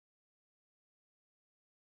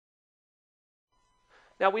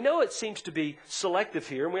Now, we know it seems to be selective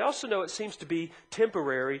here, and we also know it seems to be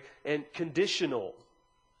temporary and conditional.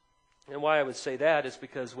 And why I would say that is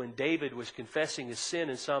because when David was confessing his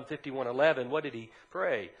sin in Psalm 51:11, what did he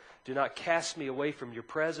pray? Do not cast me away from your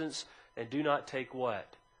presence, and do not take what?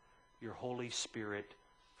 Your Holy Spirit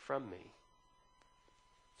from me.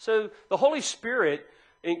 So the Holy Spirit,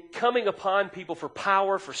 in coming upon people for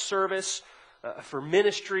power, for service, for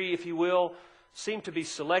ministry, if you will, seemed to be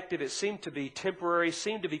selective. It seemed to be temporary,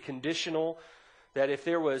 seemed to be conditional. That if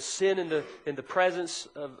there was sin in the presence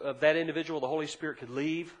of that individual, the Holy Spirit could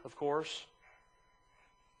leave, of course.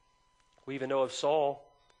 We even know of Saul.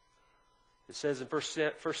 It says in 1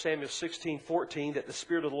 Samuel 16:14 that the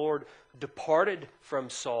Spirit of the Lord departed from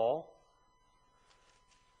Saul.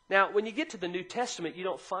 Now, when you get to the New Testament, you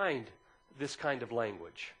don't find this kind of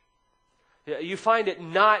language. You find it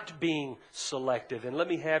not being selective. And let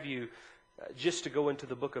me have you just to go into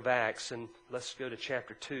the book of Acts, and let's go to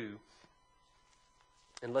chapter 2.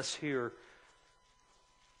 And let's hear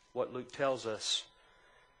what Luke tells us,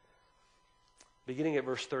 beginning at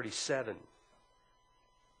verse 37.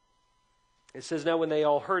 It says, now when they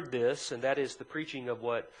all heard this, and that is the preaching of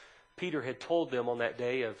what Peter had told them on that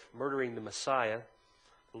day of murdering the Messiah,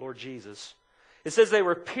 the Lord Jesus, it says they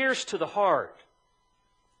were pierced to the heart.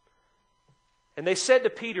 And they said to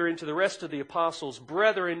Peter and to the rest of the apostles,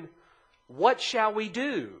 brethren, what shall we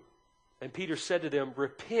do? And Peter said to them,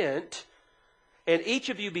 repent, and each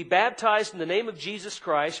of you be baptized in the name of Jesus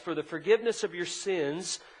Christ for the forgiveness of your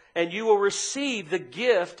sins, and you will receive the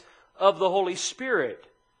gift of the Holy Spirit.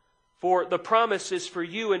 For the promise is for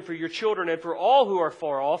you and for your children and for all who are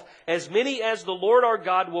far off, as many as the Lord our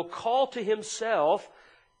God will call to Himself.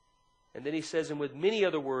 And then he says, and with many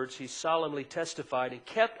other words, he solemnly testified and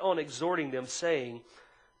kept on exhorting them, saying,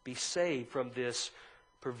 be saved from this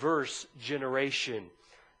perverse generation.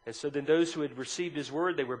 And so then those who had received His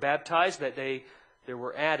word, they were baptized. That day there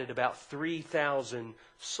were added about 3,000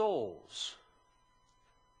 souls.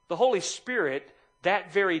 The Holy Spirit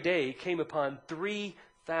that very day came upon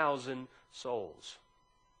 3,000 souls.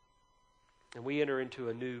 And we enter into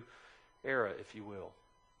a new era, if you will,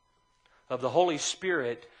 of the Holy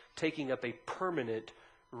Spirit taking up a permanent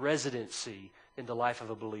residency in the life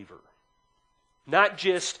of a believer. Not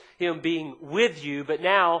just Him being with you, but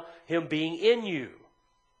now Him being in you.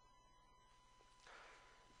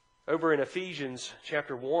 Over in Ephesians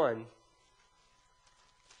chapter 1,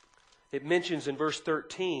 it mentions in verse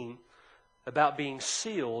 13 about being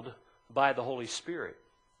sealed by the Holy Spirit.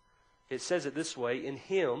 It says it this way, in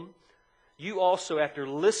Him, you also, after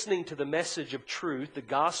listening to the message of truth, the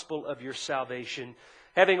gospel of your salvation,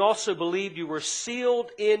 having also believed, you were sealed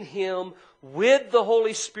in Him with the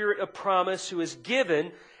Holy Spirit of promise, who is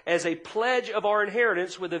given as a pledge of our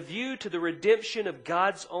inheritance with a view to the redemption of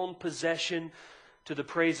God's own possession, to the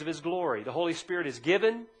praise of His glory. The Holy Spirit is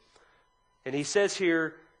given, and he says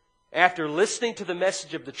here, after listening to the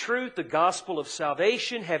message of the truth, the gospel of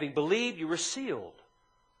salvation, having believed, you were sealed.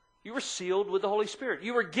 You were sealed with the Holy Spirit.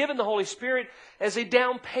 You were given the Holy Spirit as a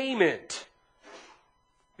down payment.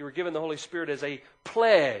 You were given the Holy Spirit as a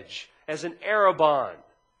pledge, as an arrabon.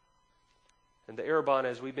 And the arrabon,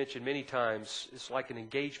 as we mentioned many times, is like an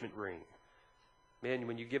engagement ring. Man,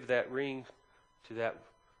 when you give that ring to that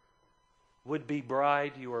would-be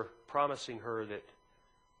bride, you are promising her that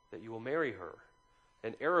you will marry her.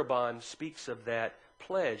 And arrabon speaks of that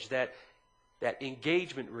pledge, that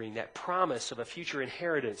engagement ring, that promise of a future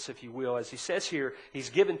inheritance, if you will. As he says here, He's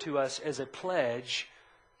given to us as a pledge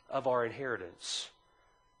of our inheritance.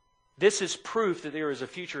 This is proof that there is a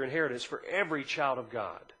future inheritance for every child of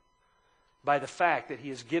God by the fact that He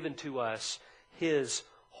has given to us His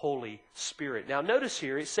Holy Spirit. Now notice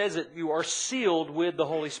here, it says that you are sealed with the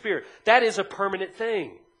Holy Spirit. That is a permanent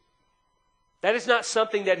thing. That is not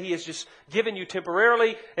something that He has just given you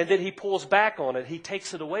temporarily and then He pulls back on it. He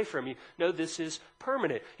takes it away from you. No, this is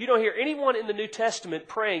permanent. You don't hear anyone in the New Testament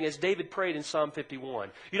praying as David prayed in Psalm 51.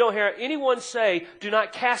 You don't hear anyone say, do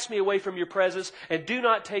not cast me away from your presence and do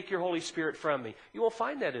not take your Holy Spirit from me. You won't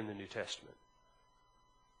find that in the New Testament.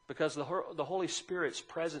 Because the Holy Spirit's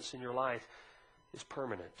presence in your life is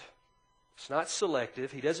permanent. It's not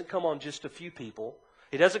selective. He doesn't come on just a few people.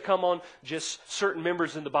 He doesn't come on just certain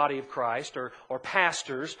members in the body of Christ or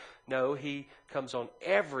pastors. No, He comes on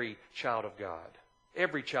every child of God.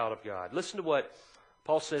 Every child of God. Listen to what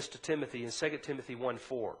Paul says to Timothy in 2 Timothy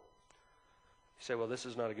 1:4. You say, well, this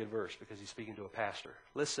is not a good verse because he's speaking to a pastor.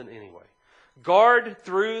 Listen anyway. Guard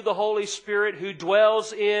through the Holy Spirit who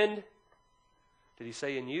dwells in... Did he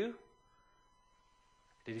say in you?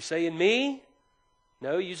 Did he say in me?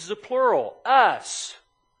 No, he uses a plural. Us.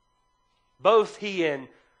 Both he and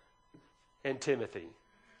Timothy.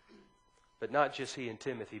 But not just he and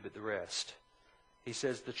Timothy, but the rest. He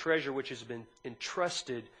says, the treasure which has been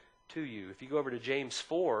entrusted to you. If you go over to James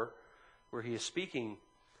 4, where he is speaking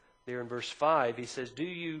there in verse 5, he says,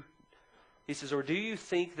 or do you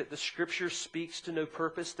think that the Scripture speaks to no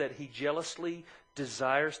purpose, that he jealously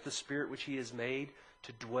desires the Spirit which he has made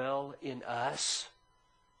to dwell in us?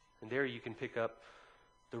 And there you can pick up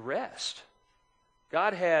the rest.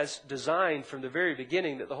 God has designed from the very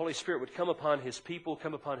beginning that the Holy Spirit would come upon his people,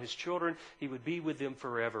 come upon his children. He would be with them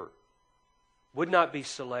forever. Would not be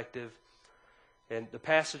selective. And the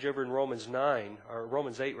passage over in Romans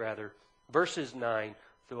 8 rather, verses 9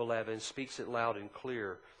 through 11 speaks it loud and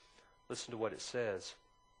clear. Listen to what it says.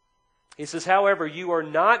 He says, however, you are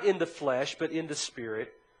not in the flesh, but in the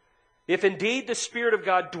Spirit, if indeed the Spirit of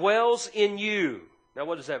God dwells in you. Now,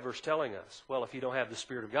 what is that verse telling us? Well, if you don't have the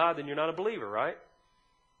Spirit of God, then you're not a believer, right?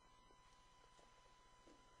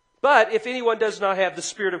 But if anyone does not have the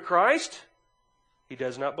Spirit of Christ, he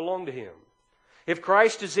does not belong to him. If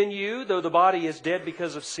Christ is in you, though the body is dead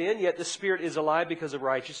because of sin, yet the Spirit is alive because of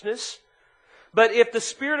righteousness. But if the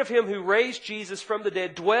Spirit of him who raised Jesus from the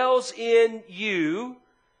dead dwells in you,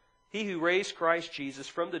 he who raised Christ Jesus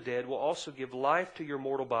from the dead will also give life to your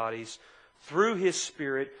mortal bodies through his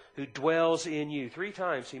Spirit who dwells in you. 3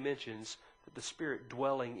 times he mentions that the Spirit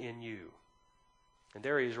dwelling in you. And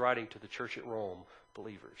there he is writing to the church at Rome,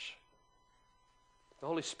 believers. The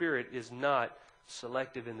Holy Spirit is not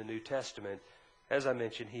selective in the New Testament. As I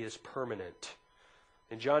mentioned, he is permanent.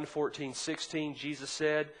 In John 14:16, Jesus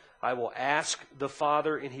said, I will ask the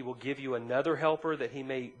Father, and he will give you another helper, that he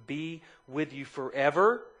may be with you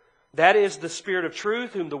forever. That is the Spirit of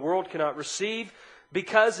truth, whom the world cannot receive,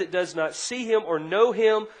 because it does not see him or know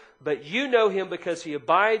him, but you know him because he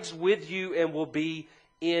abides with you and will be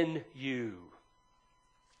in you.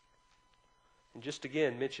 And just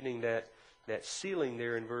again, mentioning that sealing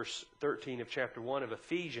there in verse 13 of chapter 1 of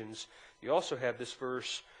Ephesians, you also have this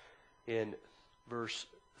verse in verse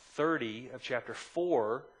 30 of chapter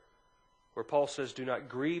 4, where Paul says, do not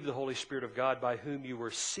grieve the Holy Spirit of God, by whom you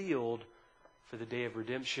were sealed for the day of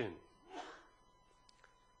redemption.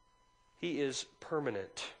 He is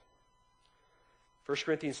permanent. 1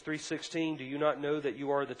 Corinthians 3:16, do you not know that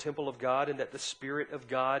you are the temple of God and that the Spirit of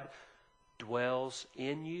God dwells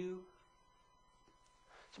in you?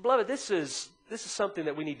 So, beloved, this is something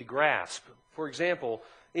that we need to grasp. For example,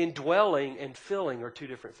 indwelling and filling are 2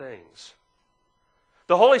 different things.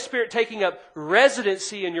 The Holy Spirit taking up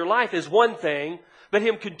residency in your life is one thing, but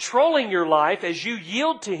him controlling your life as you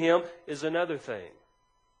yield to him is another thing.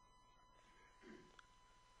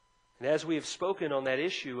 And as we have spoken on that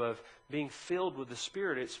issue of being filled with the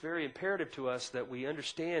Spirit, it's very imperative to us that we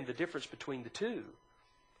understand the difference between the two.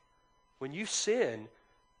 When you sin,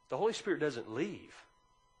 the Holy Spirit doesn't leave.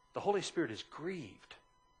 The Holy Spirit is grieved,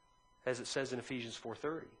 as it says in Ephesians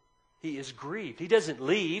 4:30. He is grieved. He doesn't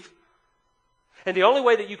leave. And the only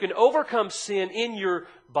way that you can overcome sin in your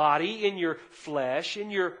body, in your flesh, in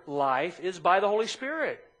your life, is by the Holy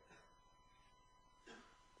Spirit.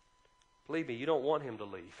 Believe me, you don't want him to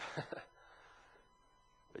leave.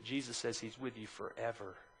 But Jesus says he's with you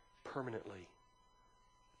forever, permanently.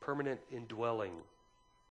 Permanent indwelling.